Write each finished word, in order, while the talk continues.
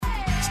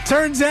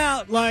Turns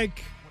out,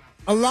 like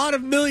a lot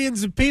of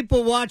millions of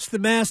people watch the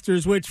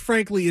Masters, which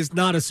frankly is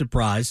not a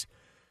surprise.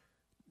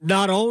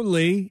 Not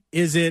only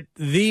is it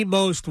the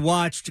most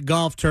watched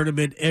golf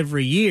tournament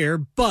every year,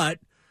 but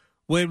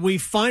when we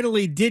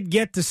finally did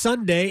get to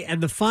Sunday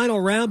and the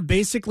final round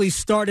basically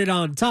started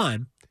on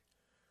time,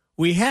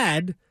 we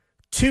had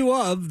two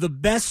of the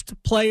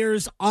best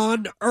players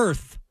on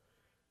earth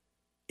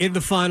in the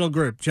final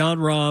group, Jon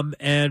Rahm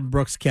and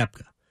Brooks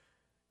Koepka.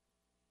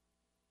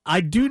 I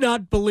do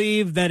not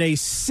believe that a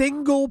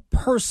single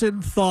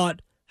person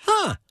thought,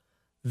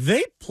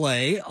 they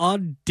play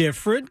on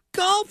different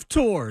golf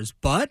tours.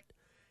 But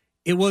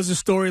it was a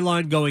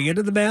storyline going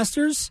into the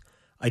Masters.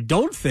 I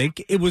don't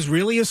think it was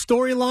really a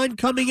storyline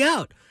coming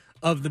out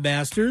of the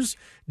Masters.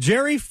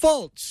 Jerry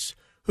Foltz,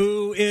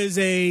 who is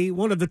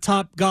one of the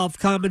top golf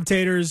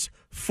commentators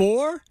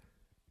for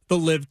the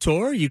LIV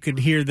Tour. You can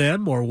hear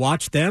them or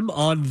watch them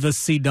on the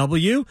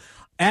CW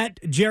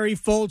at Jerry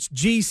Foltz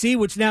GC,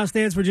 which now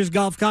stands for just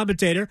golf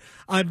commentator,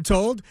 I'm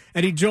told.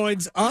 And he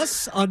joins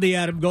us on the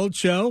Adam Gold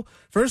Show.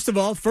 First of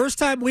all, first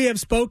time we have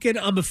spoken.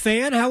 I'm a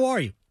fan. How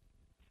are you?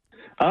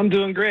 I'm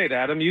doing great,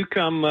 Adam. You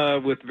come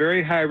with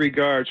very high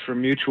regards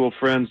from mutual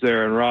friends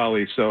there in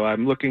Raleigh, so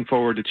I'm looking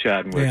forward to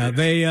chatting with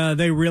you. Yeah,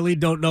 they really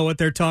don't know what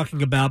they're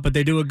talking about, but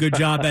they do a good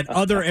job at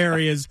other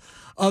areas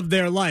of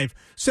their life.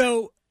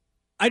 So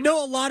I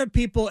know a lot of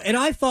people, and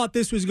I thought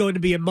this was going to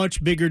be a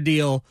much bigger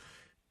deal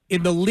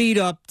in the lead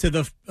up to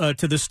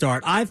the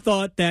start. I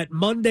thought that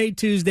Monday,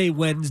 Tuesday,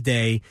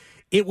 Wednesday,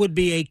 it would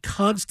be a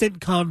constant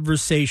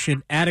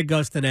conversation at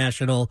Augusta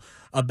National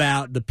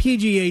about the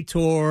PGA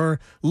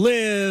Tour,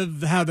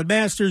 LIV, how the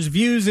Masters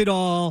views it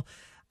all,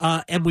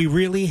 and we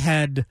really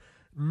had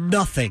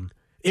nothing.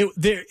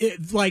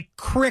 It like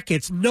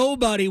crickets.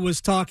 Nobody was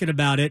talking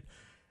about it.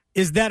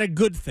 Is that a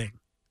good thing?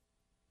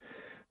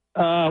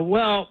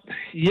 Well,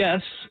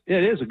 yes,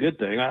 it is a good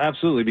thing,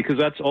 absolutely, because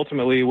that's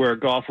ultimately where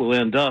golf will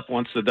end up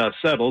once the dust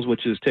settles,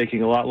 which is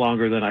taking a lot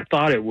longer than I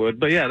thought it would.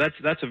 But yeah,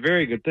 that's a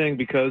very good thing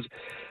because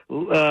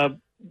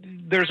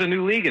there's a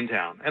new league in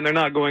town, and they're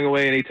not going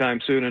away anytime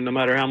soon. And no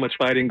matter how much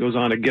fighting goes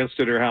on against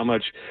it, or how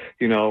much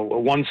a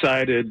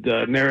one-sided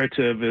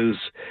narrative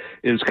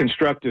is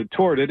constructed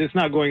toward it, it's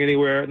not going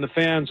anywhere. And the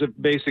fans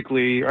have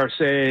basically are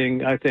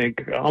saying, I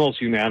think,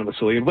 almost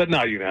unanimously, but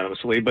not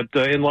unanimously, but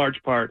in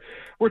large part,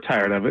 we're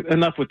tired of it.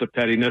 Enough with the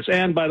pettiness.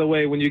 And by the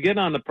way, when you get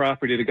on the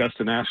property at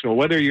Augusta National,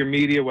 whether you're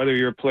media, whether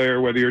you're a player,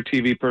 whether you're a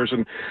TV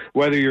person,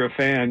 whether you're a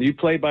fan, you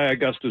play by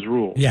Augusta's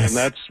rules. Yes.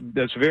 And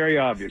that's very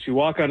obvious. You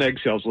walk on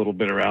eggshells a little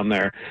bit around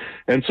there.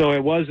 And so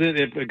it wasn't,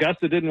 if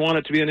Augusta didn't want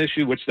it to be an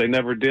issue, which they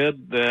never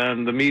did,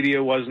 then the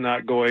media was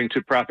not going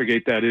to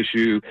propagate that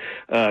issue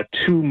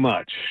too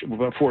much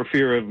for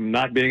fear of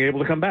not being able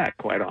to come back,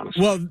 quite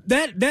honestly. Well,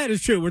 that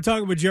is true. We're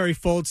talking with Jerry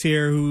Foltz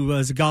here, who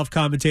is a golf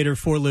commentator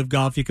for LIV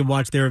Golf. You can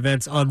watch their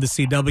events on the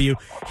CW.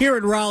 Here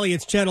in Raleigh,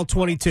 it's Channel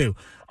 22.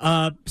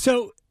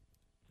 So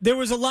there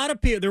was a lot of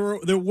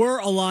people. There were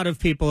a lot of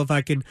people, if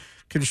I can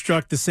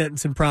construct the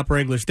sentence in proper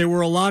English, there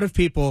were a lot of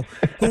people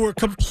who were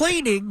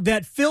complaining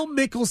that Phil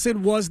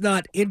Mickelson was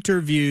not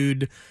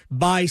interviewed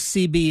by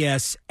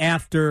CBS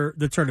after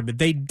the tournament.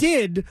 They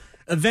did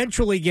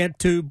eventually get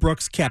to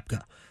Brooks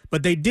Koepka,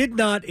 but they did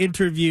not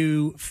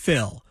interview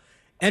Phil.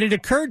 And it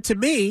occurred to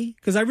me,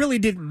 because I really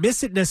didn't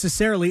miss it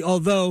necessarily,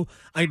 although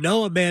I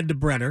know Amanda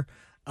Brenner,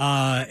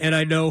 and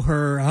I know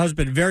her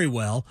husband very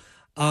well,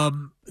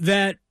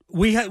 that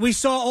we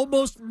saw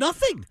almost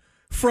nothing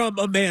from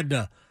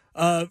Amanda,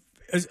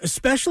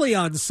 especially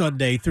on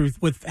Sunday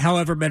with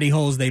however many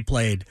holes they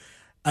played.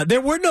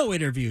 There were no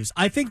interviews.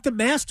 I think the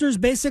Masters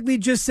basically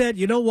just said,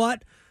 you know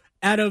what,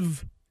 out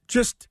of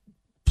just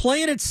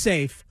playing it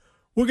safe,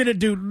 we're going to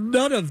do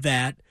none of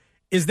that.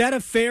 Is that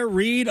a fair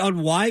read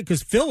on why?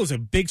 Because Phil was a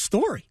big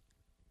story.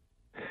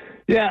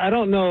 Yeah, I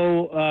don't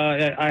know.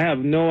 I have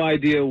no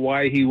idea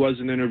why he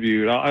wasn't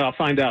interviewed. I'll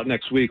find out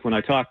next week when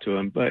I talk to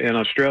him in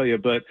Australia.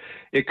 But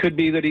it could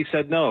be that he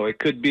said no. It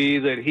could be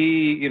that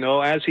he,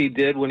 as he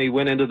did when he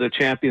went into the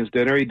Champions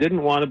Dinner, he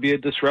didn't want to be a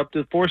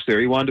disruptive force there.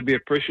 He wanted to be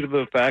appreciative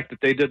of the fact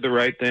that they did the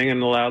right thing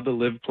and allowed the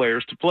LIV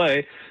players to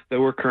play that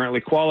were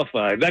currently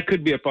qualified. That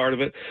could be a part of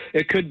it.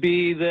 It could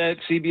be that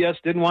CBS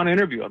didn't want to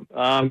interview him.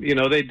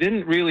 They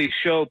didn't really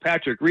show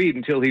Patrick Reed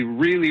until he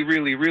really,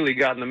 really, really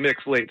got in the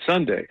mix late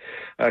Sunday.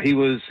 He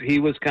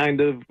was kind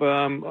of,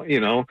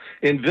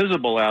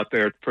 invisible out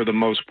there for the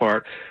most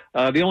part.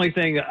 The only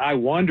thing I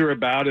wonder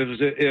about is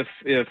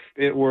if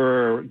it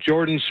were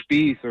Jordan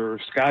Spieth or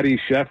Scotty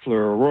Scheffler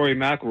or Rory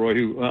McIlroy,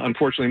 who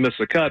unfortunately missed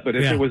the cut, but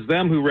if it was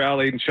them who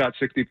rallied and shot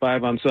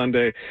 65 on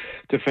Sunday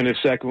to finish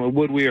second,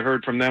 would we have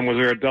heard from them? Was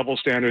there a double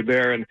standard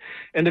there?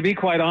 And to be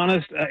quite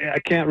honest, I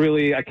can't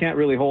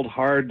really hold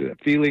hard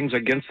feelings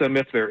against them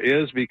if there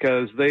is,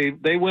 because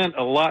they went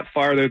a lot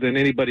farther than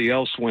anybody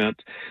else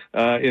went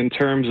in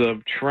terms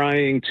of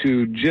trying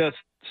to just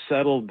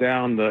settle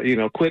down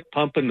quit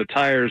pumping the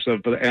tires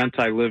of the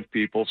anti-LIV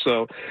people.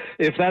 So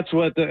if that's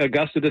what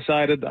Augusta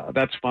decided,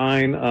 that's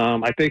fine.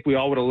 I think we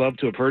all would have loved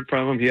to have heard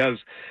from him. He has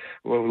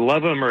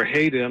love him or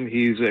hate him,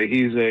 he's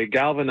a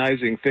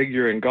galvanizing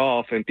figure in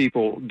golf, and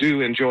people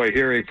do enjoy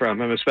hearing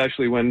from him,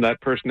 especially when that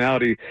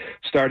personality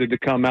started to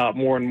come out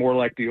more and more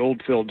like the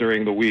old Phil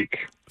during the week.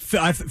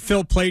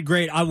 Phil played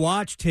great. I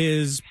watched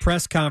his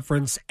press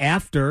conference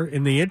after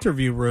in the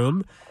interview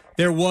room.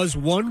 There was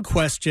one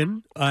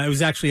question. It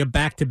was actually a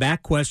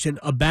back-to-back question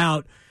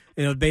about,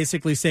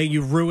 basically saying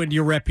you've ruined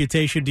your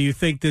reputation. Do you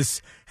think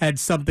this had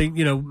something,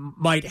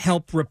 might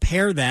help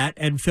repair that?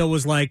 And Phil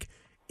was like,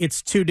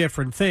 it's two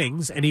different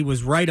things. And he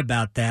was right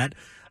about that.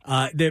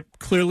 That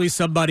clearly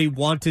somebody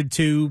wanted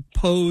to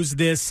pose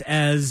this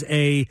as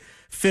a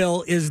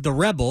Phil is the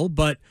rebel,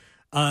 but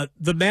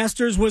the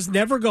Masters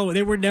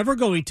they were never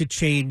going to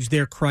change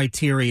their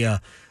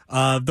criteria.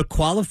 The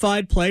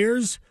qualified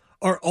players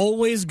are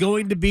always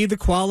going to be the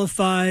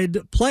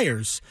qualified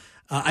players.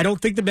 I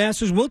don't think the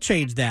Masters will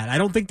change that. I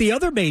don't think the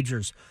other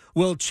majors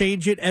will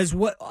change it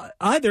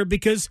either,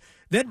 because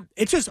then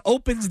it just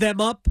opens them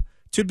up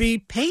to be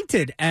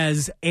painted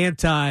as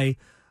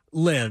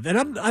anti-live. And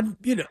I'm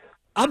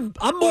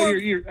more.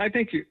 Well,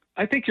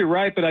 I think you're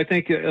right, but I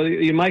think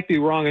you might be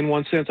wrong in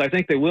one sense. I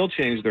think they will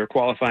change their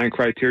qualifying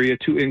criteria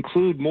to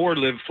include more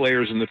live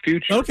players in the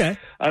future. Okay.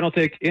 I don't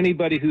think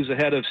anybody who's a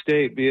head of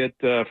state, be it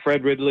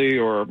Fred Ridley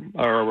or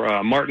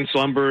Martin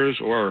Slumbers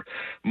or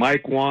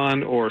Mike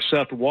Wan or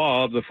Seth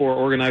Waugh, the four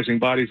organizing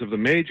bodies of the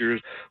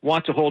majors,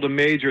 want to hold a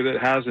major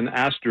that has an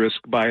asterisk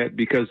by it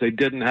because they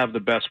didn't have the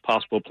best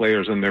possible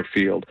players in their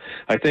field.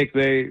 I think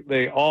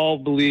they all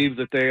believe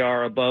that they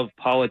are above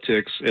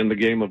politics in the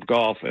game of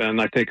golf, and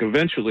I think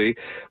eventually,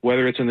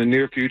 whether it's in the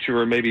near future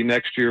or maybe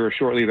next year or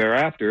shortly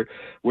thereafter,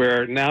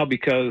 where now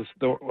because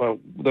the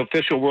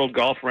official world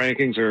golf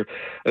rankings are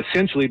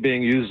essentially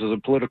being used as a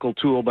political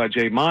tool by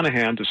Jay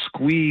Monahan to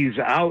squeeze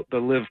out the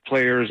live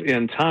players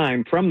in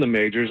time from the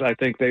majors, I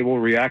think they will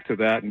react to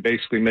that and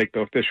basically make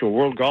the official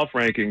world golf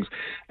rankings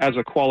as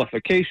a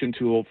qualification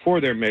tool for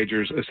their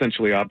majors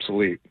essentially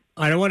obsolete.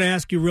 I want to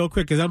ask you real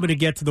quick, because I'm going to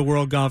get to the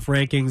world golf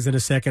rankings in a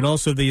second.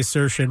 Also, the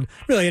assertion,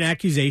 really an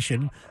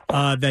accusation,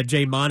 that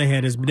Jay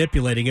Monahan is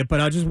manipulating it. But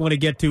I just want to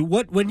get to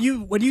when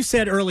you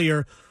said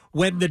earlier,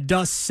 when the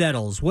dust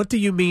settles. What do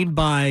you mean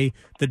by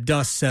the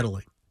dust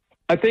settling?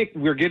 I think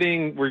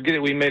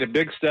we made a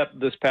big step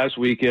this past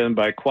weekend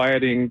by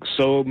quieting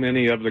so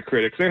many of the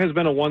critics. There has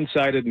been a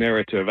one-sided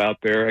narrative out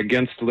there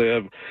against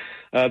LIV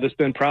that's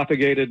been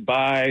propagated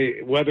by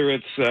whether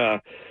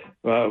it's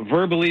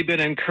verbally been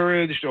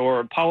encouraged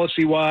or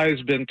policy-wise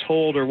been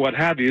told or what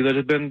have you, that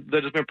has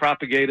been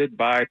propagated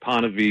by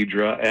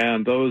Pontevedra,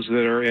 and those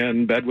that are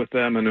in bed with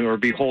them and who are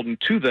beholden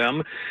to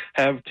them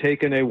have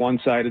taken a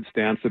one-sided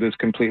stance that is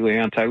completely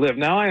anti-live.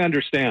 Now, I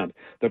understand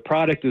the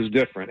product is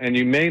different, and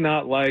you may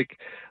not like,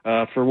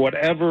 for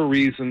whatever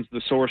reasons,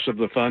 the source of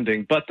the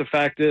funding. But the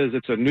fact is,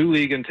 it's a new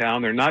league in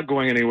town. They're not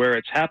going anywhere.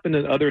 It's happened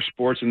in other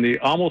sports in the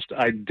almost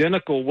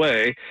identical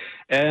way.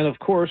 And, of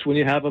course, when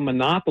you have a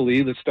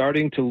monopoly that's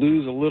starting to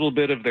lose a little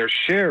bit of their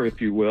share,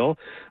 if you will,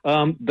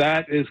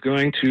 that is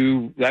going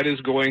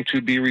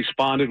to be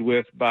responded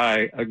with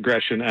by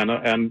aggression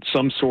and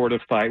some sort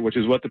of fight, which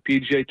is what the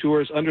PGA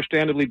Tour is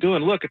understandably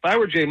doing. Look, if I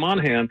were Jay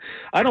Monahan,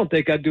 I don't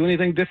think I'd do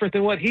anything different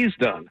than what he's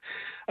done.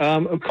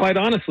 Quite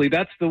honestly,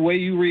 that's the way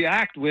you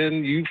react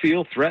when you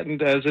feel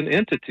threatened as an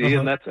entity,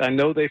 and I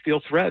know they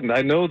feel threatened.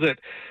 I know that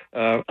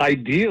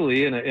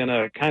ideally, in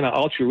a kind of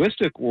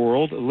altruistic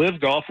world,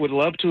 Live Golf would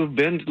love to have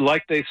been,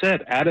 like they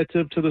said,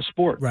 additive to the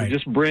sport. Right. To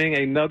just bring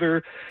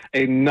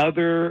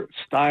another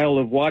style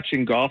of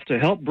watching golf to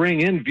help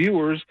bring in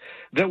viewers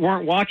that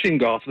weren't watching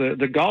golf.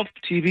 The golf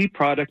TV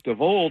product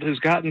of old has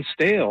gotten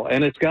stale,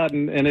 and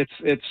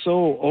it's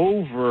so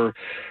over.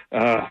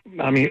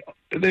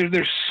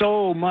 There's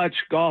so much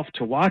golf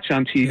to watch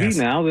on TV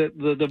now that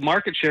the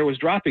market share was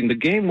dropping. The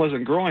game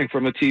wasn't growing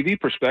from a TV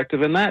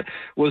perspective, and that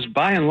was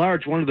by and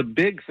large one of the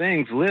big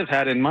things Liv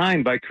had in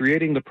mind by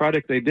creating the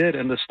product they did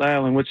and the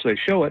style in which they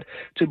show it,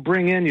 to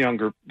bring in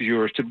younger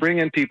viewers, to bring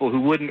in people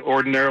who wouldn't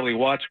ordinarily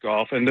watch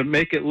golf, and to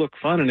make it look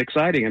fun and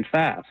exciting and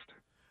fast.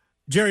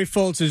 Jerry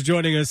Foltz is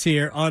joining us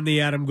here on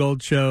the Adam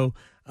Gold Show,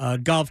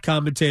 golf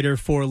commentator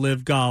for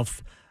Live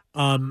Golf.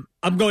 I'm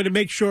going to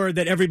make sure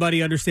that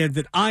everybody understands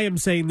that I am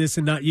saying this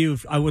and not you.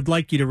 I would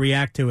like you to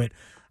react to it.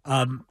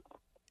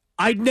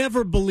 I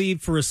never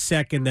believed for a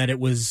second that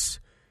it was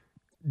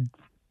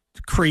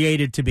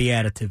created to be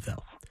additive,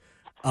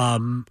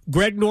 though.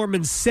 Greg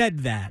Norman said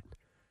that,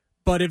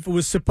 but if it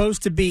was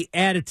supposed to be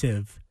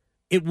additive,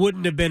 it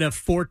wouldn't have been a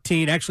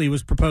 14. Actually, it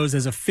was proposed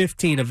as a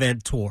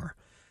 15-event tour,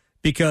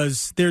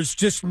 because there's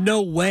just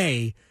no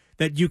way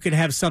that you could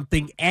have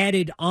something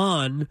added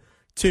on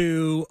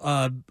to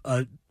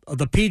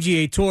the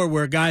PGA Tour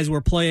where guys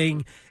were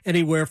playing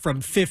anywhere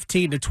from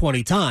 15 to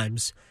 20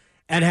 times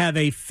and have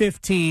a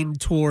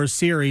 15-tour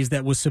series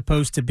that was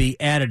supposed to be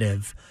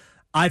additive.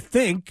 I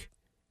think,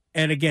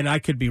 and again, I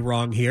could be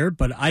wrong here,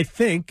 but I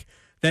think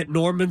that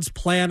Norman's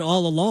plan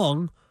all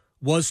along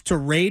was to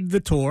raid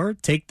the tour,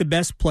 take the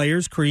best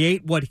players,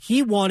 create what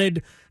he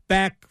wanted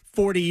back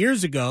 40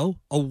 years ago,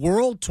 a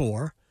world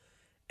tour,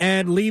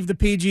 and leave the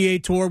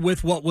PGA Tour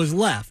with what was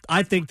left.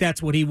 I think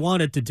that's what he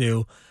wanted to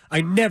do.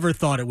 I never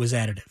thought it was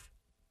additive.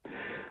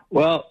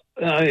 Well,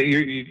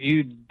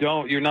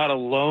 you're not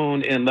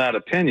alone in that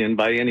opinion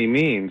by any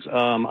means.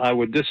 I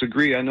would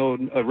disagree. I know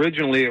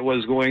originally it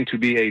was going to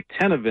be a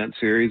 10-event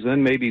series,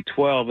 then maybe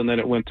 12, and then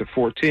it went to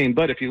 14.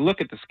 But if you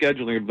look at the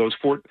scheduling of those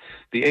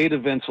the 8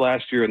 events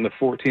last year and the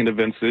 14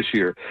 events this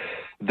year,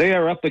 they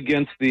are up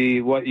against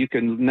what you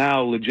can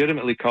now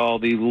legitimately call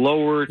the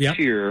lower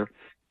tier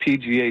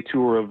PGA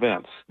Tour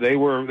events. They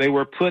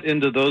were put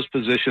into those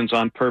positions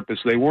on purpose.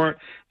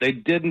 They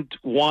didn't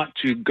want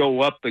to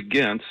go up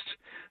against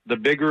the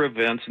bigger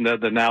events and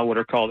the now what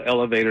are called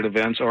elevated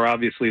events, or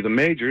obviously the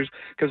majors,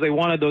 because they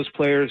wanted those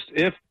players,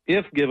 if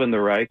given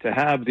the right, to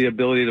have the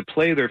ability to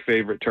play their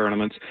favorite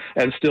tournaments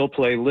and still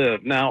play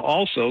live. Now,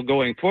 also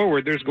going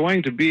forward, there's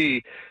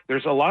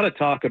a lot of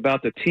talk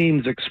about the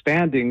teams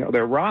expanding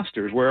their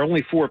rosters, where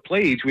only 4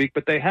 play each week,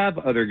 but they have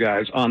other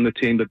guys on the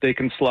team that they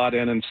can slot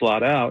in and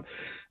slot out.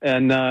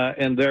 And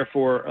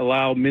therefore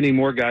allow many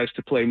more guys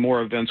to play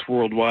more events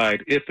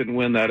worldwide if and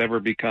when that ever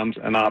becomes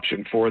an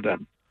option for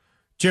them.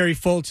 Jerry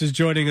Foltz is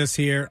joining us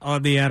here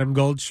on the Adam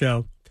Gold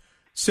Show.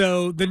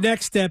 So the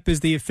next step is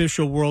the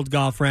official World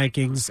Golf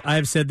Rankings.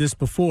 I've said this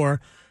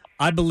before.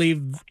 I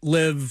believe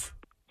LIV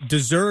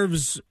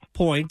deserves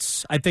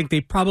points. I think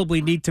they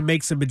probably need to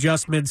make some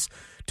adjustments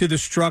to the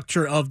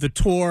structure of the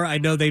tour. I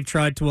know they've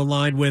tried to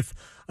align with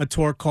a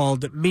tour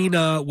called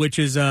MENA, which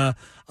is a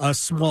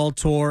small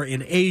tour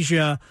in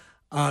Asia.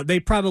 They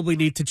probably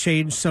need to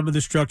change some of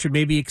the structure,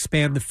 maybe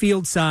expand the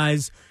field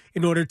size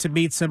in order to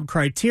meet some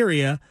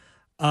criteria.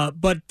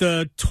 But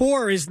the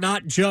tour is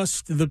not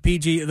just the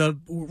PGA. The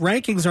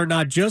rankings are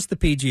not just the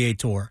PGA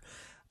Tour.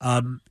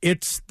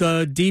 It's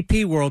the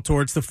DP World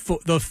Tour. It's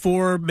the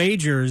 4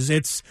 majors.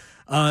 It's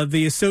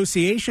the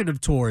Association of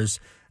Tours.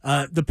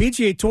 The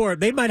PGA Tour,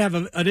 they might have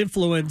an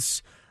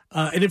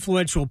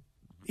influential,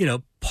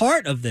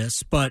 part of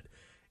this, but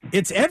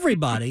it's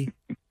everybody.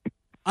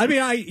 I mean,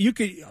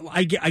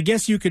 I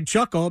guess you could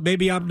chuckle.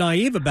 Maybe I'm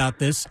naive about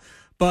this,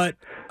 but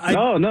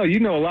No, you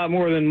know a lot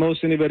more than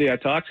most anybody I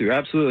talk to.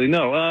 Absolutely.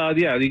 No.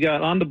 You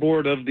got on the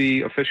board of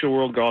the official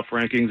World Golf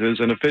Rankings is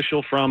an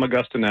official from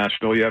Augusta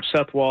National. You have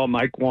Seth Wall,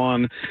 Mike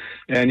Wan,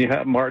 and you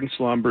have Martin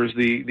Slumbers.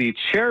 The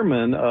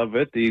chairman of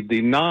it,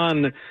 the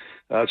non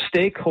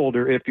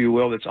stakeholder, if you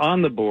will, that's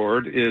on the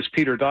board is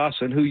Peter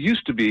Dawson, who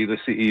used to be the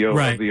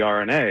CEO of the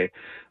R&A.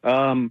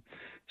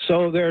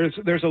 So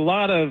there's a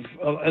lot of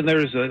and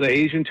there's the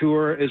Asian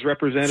Tour is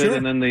represented,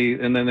 and then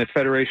the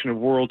Federation of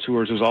World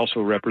Tours is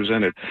also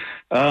represented.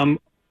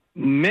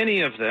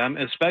 Many of them,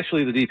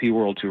 especially the DP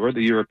World Tour,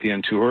 the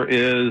European Tour,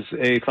 is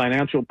a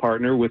financial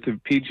partner with the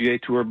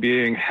PGA Tour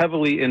being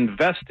heavily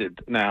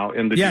invested now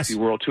in the DP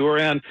World Tour,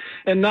 and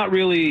not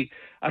really.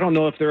 I don't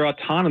know if they're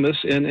autonomous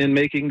in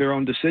making their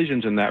own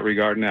decisions in that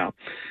regard now.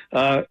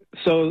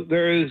 So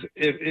there is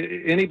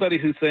anybody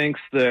who thinks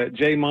that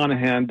Jay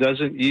Monahan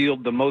doesn't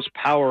yield the most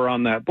power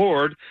on that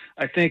board,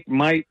 I think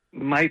might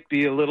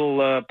be a little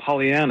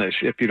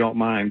Pollyannish, if you don't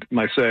mind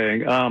my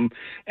saying.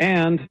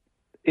 And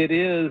it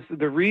is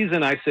the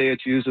reason I say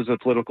it's used as a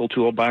political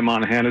tool by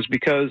Monahan is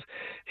because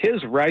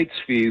his rights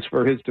fees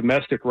for his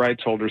domestic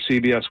rights holder,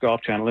 CBS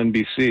Golf Channel,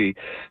 NBC,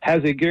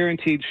 has a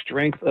guaranteed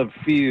strength of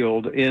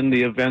field in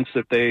the events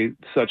that they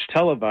such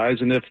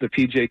televise. And if the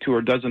PGA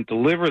Tour doesn't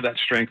deliver that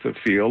strength of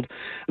field,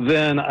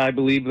 then I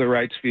believe the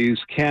rights fees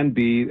can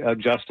be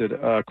adjusted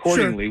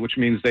accordingly, which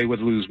means they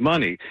would lose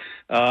money.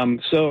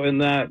 So in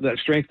that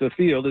strength of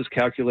field is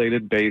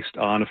calculated based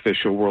on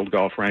official World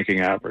Golf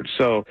Ranking average.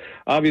 So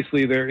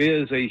obviously there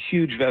is a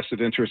huge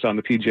vested interest on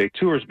the PGA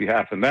Tour's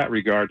behalf in that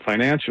regard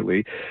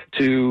financially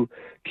to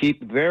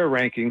keep their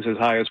rankings as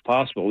high as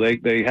possible.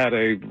 They had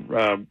a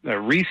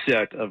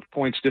reset of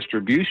points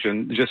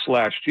distribution just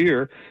last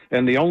year,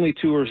 and the only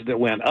tours that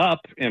went up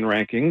in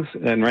rankings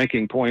and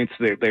ranking points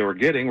they were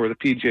getting were the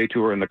PGA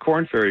Tour and the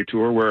Korn Ferry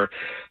Tour, where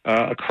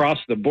across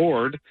the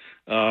board,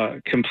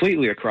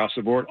 completely across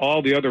the board,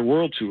 all the other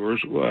world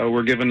tours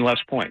were given less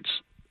points.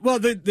 Well,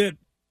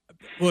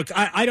 look,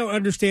 I don't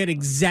understand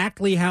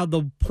exactly how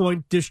the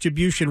point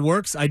distribution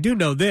works. I do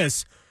know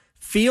this.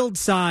 Field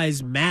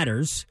size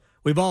matters.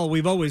 We've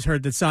always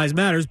heard that size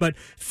matters, but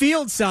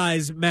field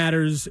size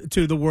matters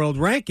to the world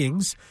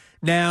rankings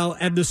now.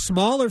 And the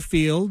smaller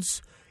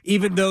fields,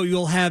 even though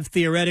you'll have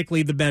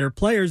theoretically the better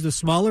players, the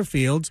smaller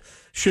fields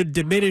should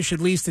diminish, at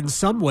least in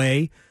some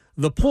way,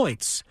 the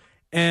points.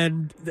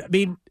 And I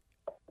mean,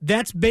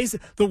 that's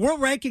basic. The world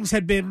rankings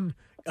had been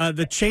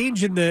the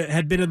change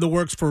had been in the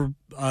works for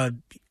a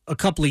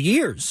couple of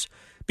years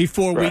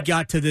before we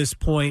got to this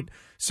point.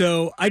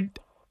 So I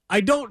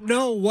don't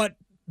know what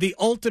the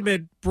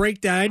ultimate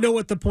breakdown. I know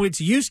what the points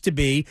used to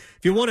be.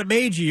 If you won a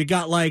major, you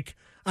got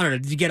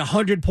you get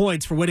 100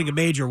 points for winning a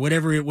major,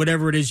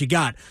 whatever it is you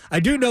got.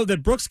 I do know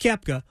that Brooks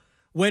Koepka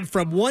went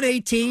from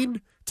 118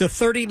 to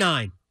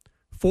 39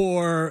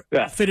 for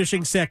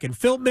finishing second.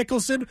 Phil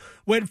Mickelson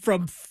went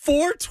from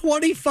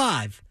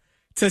 425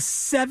 to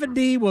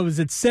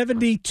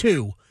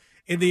 72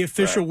 in the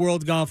official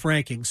World Golf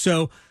Rankings.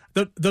 So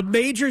The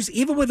majors,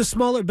 even with a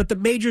smaller, but the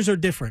majors are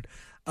different.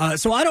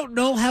 So I don't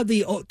know how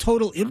the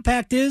total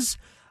impact is.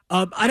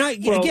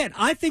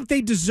 I think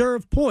they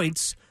deserve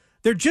points.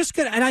 They're just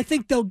going to, and I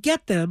think they'll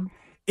get them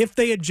if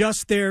they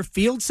adjust their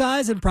field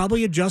size and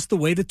probably adjust the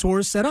way the tour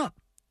is set up.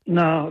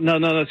 No.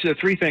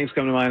 Three things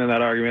come to mind in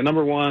that argument.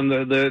 Number one,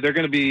 they're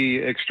going to be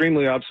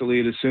extremely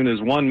obsolete as soon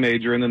as one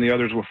major, and then the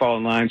others will fall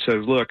in line,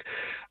 says, look,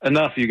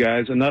 enough, you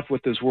guys, enough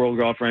with this world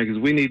golf rankings.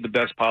 We need the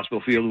best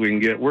possible field we can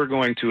get. We're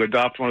going to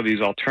adopt one of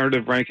these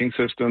alternative ranking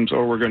systems,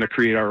 or we're going to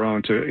create our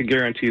own to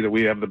guarantee that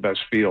we have the best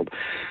field.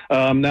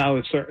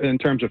 Now, in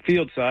terms of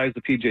field size,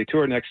 the PGA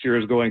Tour next year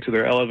is going to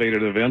their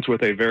elevated events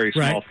with a very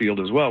small field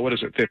as well. What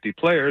is it, 50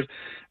 players?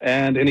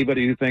 And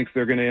anybody who thinks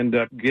they're going to end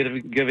up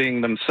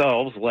giving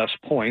themselves less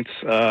points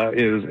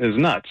is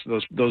nuts.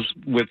 Those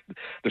with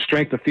the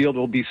strength of field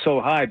will be so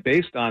high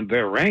based on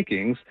their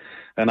rankings.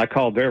 And I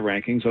called their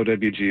rankings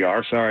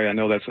OWGR. Sorry, I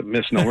know that's a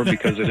misnomer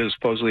because it is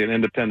supposedly an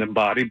independent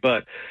body,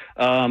 but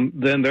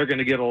then they're going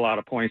to get a lot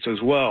of points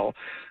as well.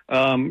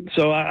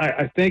 So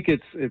I think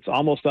it's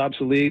almost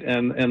obsolete.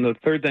 And the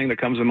third thing that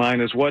comes to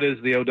mind is, what is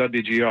the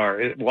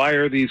OWGR? Why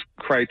are these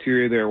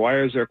criteria there?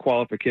 Why is there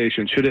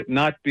qualification? Should it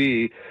not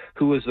be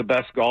who is the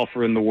best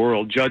golfer in the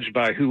world, judged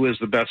by who is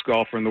the best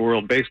golfer in the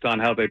world based on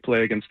how they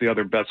play against the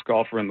other best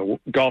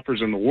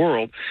golfers in the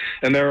world?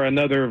 And there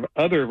are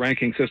other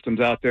ranking systems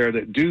out there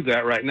that do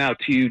that right now.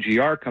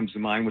 TUGR comes to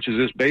mind, which is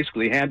just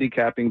basically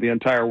handicapping the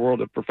entire world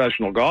of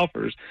professional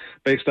golfers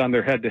based on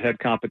their head-to-head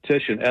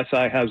competition.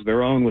 SI has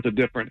their own with a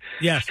different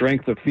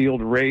strength of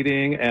field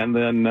rating, and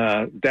then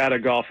Data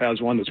Golf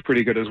has one that's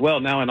pretty good as well.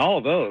 Now, in all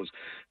of those,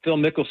 Phil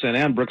Mickelson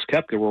and Brooks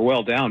Koepka were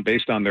well down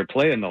based on their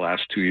play in the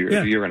last 2 years,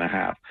 a year and a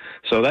half.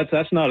 So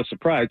that's not a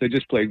surprise. They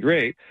just played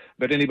great.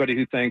 But anybody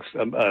who thinks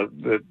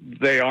that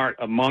they aren't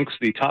amongst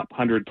the top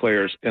 100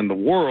 players in the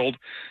world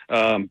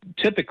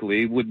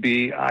typically would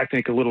be, I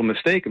think, a little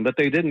mistaken. But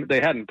they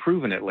hadn't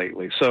proven it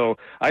lately. So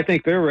I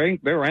think their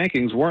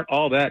rankings weren't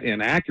all that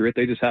inaccurate.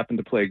 They just happened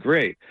to play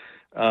great.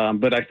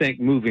 But I think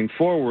moving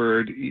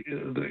forward,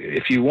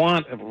 if you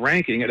want a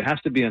ranking, it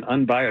has to be an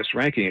unbiased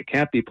ranking. It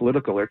can't be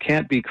political. There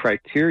can't be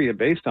criteria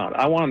based on it.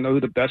 I want to know who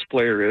the best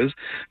player is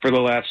for the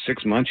last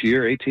 6 months,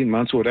 year, 18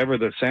 months, whatever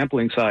the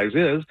sampling size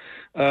is,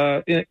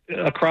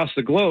 across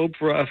the globe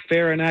for a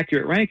fair and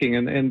accurate ranking.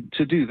 And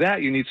to do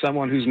that, you need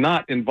someone who's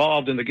not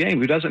involved in the game,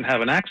 who doesn't have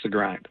an axe to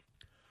grind.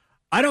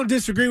 I don't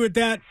disagree with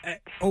that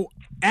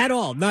at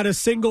all. Not a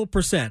single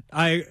percent.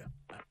 I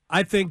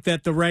think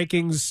that the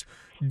rankings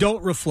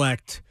don't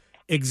reflect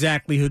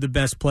exactly who the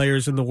best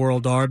players in the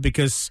world are,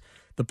 because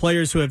the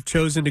players who have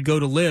chosen to go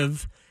to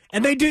live,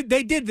 and they did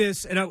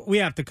this, and we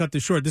have to cut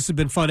this short. This has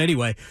been fun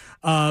anyway.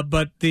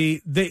 But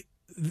they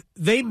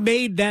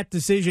made that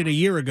decision a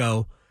year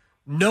ago,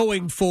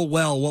 knowing full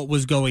well what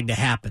was going to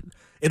happen.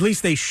 At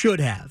least they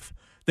should have.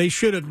 They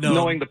should have known,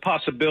 knowing the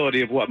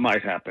possibility of what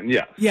might happen.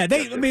 Yeah.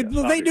 They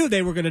knew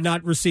they were going to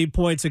not receive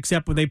points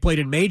except when they played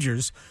in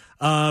majors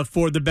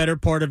for the better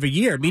part of a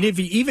year. I mean,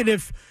 even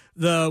if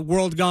the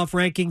World Golf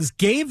Rankings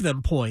gave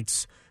them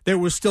points, there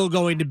was still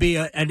going to be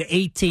an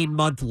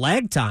 18-month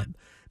lag time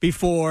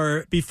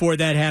before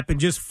that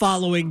happened, just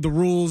following the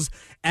rules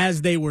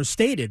as they were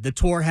stated. The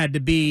tour had to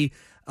be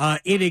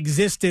in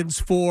existence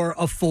for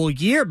a full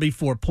year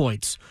before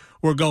points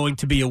were going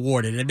to be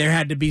awarded, and there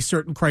had to be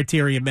certain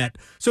criteria met.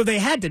 So they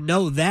had to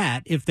know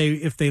that if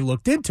they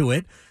looked into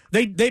it.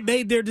 They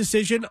made their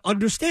decision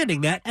understanding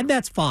that, and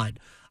that's fine.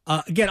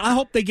 Again, I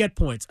hope they get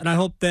points, and I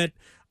hope that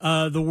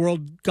the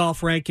World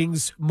Golf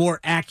Rankings more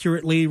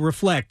accurately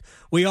reflect.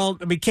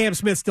 Cam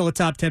Smith's still a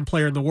top 10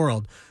 player in the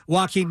world.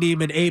 Joaquin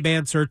Niemann, Abe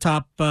Ancer,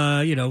 top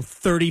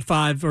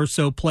 35 or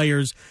so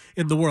players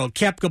in the world.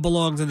 Koepka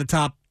belongs in the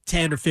top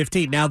 10 or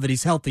 15 now that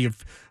he's healthy,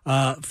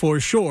 for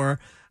sure.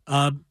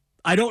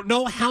 I don't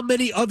know how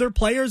many other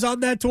players on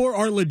that tour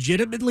are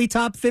legitimately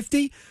top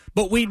 50,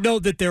 but we know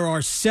that there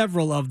are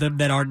several of them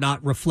that are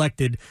not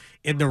reflected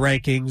in the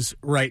rankings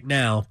right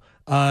now.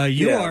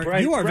 You are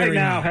right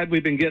now. high. Had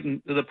we been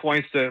getting to the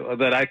points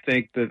that I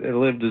think that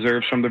LIV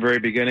deserves from the very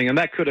beginning, and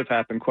that could have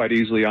happened quite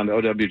easily on the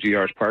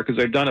OWGR's part,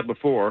 because they've done it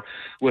before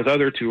with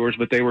other tours,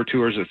 but they were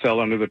tours that fell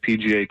under the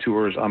PGA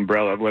Tour's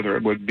umbrella, whether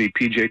it would be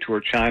PGA Tour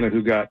China,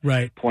 who got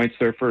points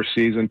their first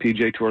season,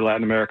 PGA Tour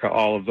Latin America,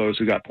 all of those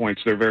who got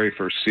points their very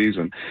first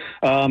season.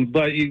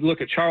 But you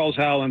look at Charles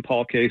Howell and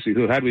Paul Casey,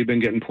 who, had we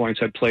been getting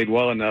points, had played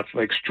well enough,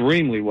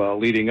 extremely well,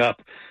 leading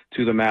up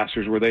to the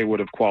Masters, where they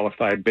would have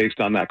qualified based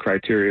on that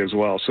criteria as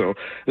well. So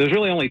there's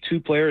really only 2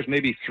 players,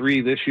 maybe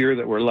 3 this year,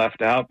 that were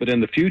left out. But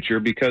in the future,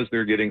 because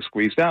they're getting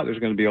squeezed out, there's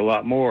going to be a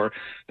lot more.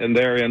 And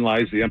therein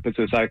lies the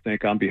emphasis, I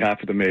think, on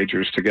behalf of the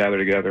majors to gather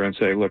together and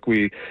say, look,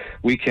 we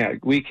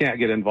can't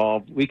get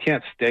involved. We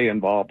can't stay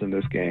involved in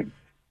this game.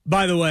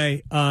 By the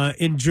way,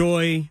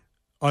 enjoy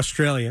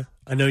Australia.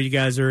 I know you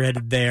guys are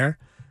headed there,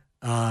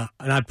 and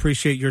I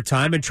appreciate your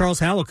time. And Charles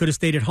Howell could have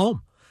stayed at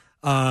home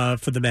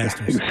for the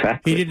Masters.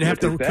 Exactly. He didn't have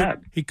to.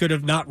 He could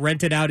have not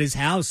rented out his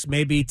house,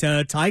 maybe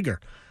to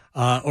Tiger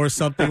or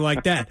something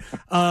like that.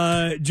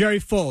 Jerry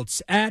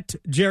Foltz at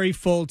Jerry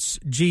Foltz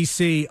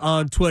GC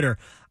on Twitter.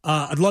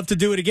 I'd love to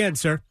do it again,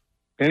 sir.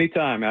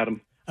 Anytime,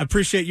 Adam. I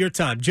appreciate your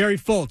time. Jerry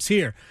Foltz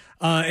here.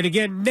 And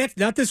again,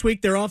 not this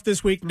week. They're off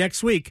this week.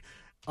 Next week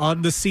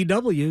on the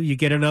CW, you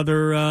get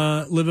another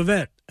live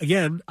event.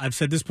 Again, I've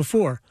said this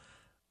before.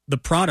 The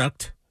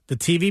product, the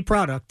TV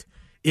product,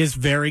 is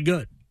very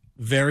good.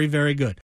 Very, very good.